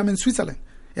Belgium and Switzerland.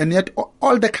 And yet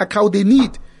all the cacao they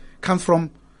need comes from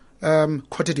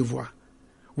Cote d'Ivoire.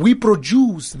 We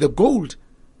produce the gold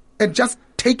and just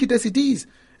take it as it is.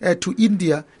 To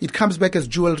India, it comes back as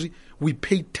jewelry. We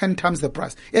pay 10 times the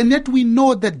price. And yet we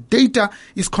know that data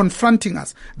is confronting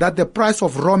us that the price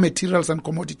of raw materials and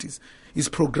commodities is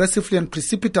progressively and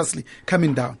precipitously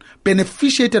coming down.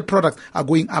 Beneficiated products are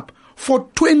going up. For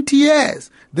 20 years,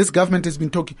 this government has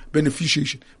been talking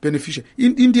beneficiation.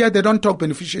 In India, they don't talk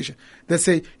beneficiation. They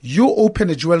say, you open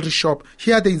a jewelry shop,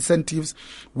 here are the incentives,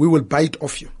 we will buy it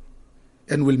off you.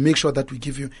 And we'll make sure that we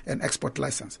give you an export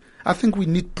license. I think we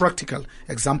need practical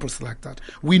examples like that.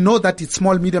 We know that it's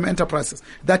small, medium enterprises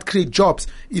that create jobs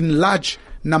in large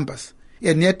numbers.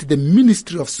 And yet the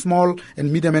Ministry of Small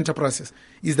and Medium Enterprises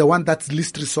is the one that's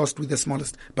least resourced with the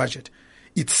smallest budget.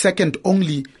 It's second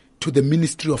only to the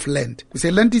Ministry of Land. We say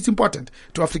land is important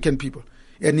to African people.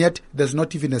 And yet there's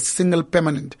not even a single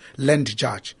permanent land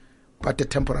judge, but a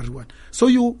temporary one. So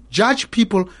you judge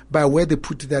people by where they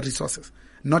put their resources,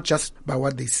 not just by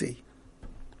what they say.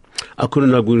 I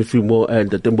couldn't agree with you more.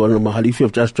 And Mohale, if you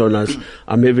have just joined us,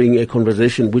 I'm having a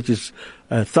conversation which is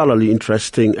thoroughly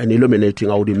interesting and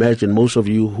illuminating. I would imagine most of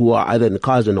you who are either in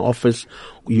cars in the office,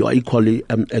 you are equally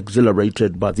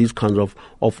exhilarated by these kinds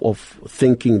of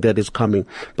thinking that is coming.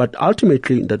 But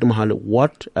ultimately, Mohale,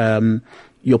 what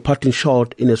you're cutting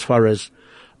short in as far as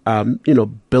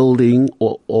building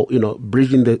or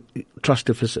bridging the trust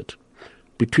deficit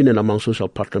between and among social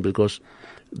partners, because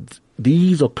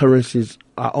these occurrences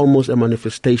are almost a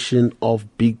manifestation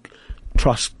of big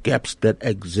trust gaps that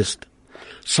exist.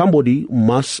 Somebody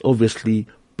must obviously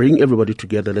bring everybody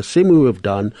together the same way we've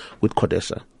done with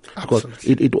CODESA. Because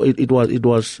it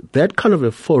was that kind of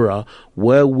a fora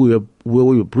where we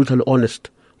were brutally honest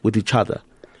with each other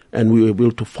and we were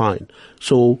able to find.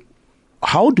 So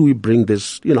how do we bring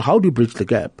this, how do we bridge the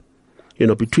gap,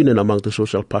 between and among the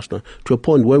social partner to a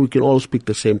point where we can all speak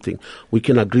the same thing? We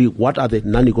can agree what are the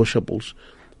non-negotiables,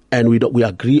 and we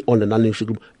agree on the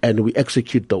non-negotiables, and we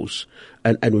execute those,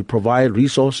 and we provide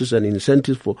resources and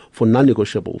incentives for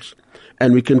non-negotiables,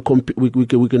 and we can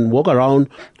we can walk around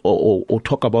or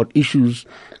talk about issues,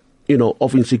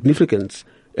 of insignificance,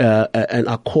 and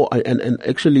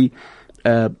actually,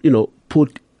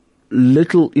 put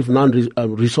little, if none,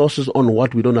 resources on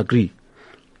what we don't agree,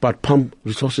 but pump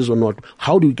resources on what.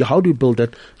 How do we build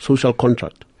that social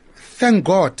contract? Thank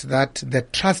God that the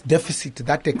trust deficit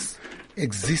that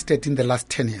existed in the last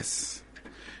 10 years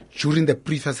during the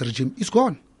previous regime is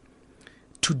gone.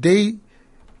 Today,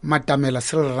 Matamela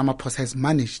Cyril Ramaphosa has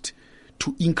managed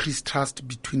to increase trust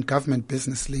between government,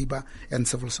 business, labor, and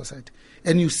civil society.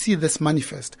 And you see this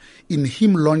manifest in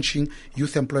him launching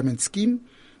youth employment scheme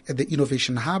at the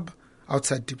Innovation Hub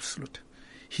outside Diepsloot.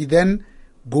 He then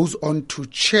goes on to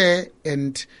chair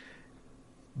and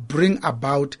bring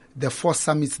about the 4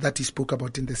 summits that he spoke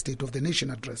about in the State of the Nation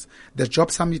address. The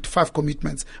Job Summit, 5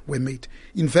 commitments were made.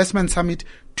 Investment Summit,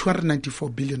 294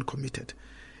 billion committed.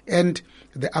 And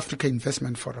the Africa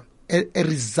Investment Forum, a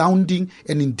resounding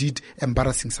and indeed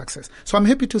embarrassing success. So I'm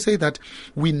happy to say that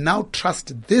we now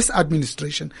trust this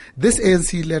administration, this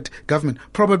ANC-led government,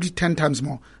 probably 10 times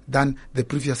more than the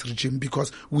previous regime,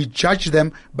 because we judge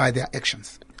them by their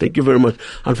actions. Thank you very much.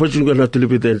 Unfortunately, we're going to have to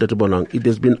leave it there, Dr. Bonang. It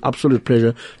has been absolute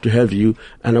pleasure to have you,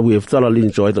 and we have thoroughly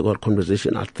enjoyed the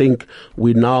conversation. I think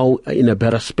we're now in a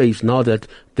better space now that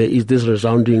there is this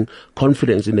resounding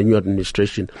confidence in the new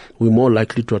administration. We're more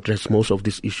likely to address most of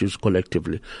these issues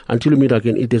collectively. Until we meet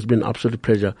again, it has been absolute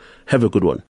pleasure. Have a good one.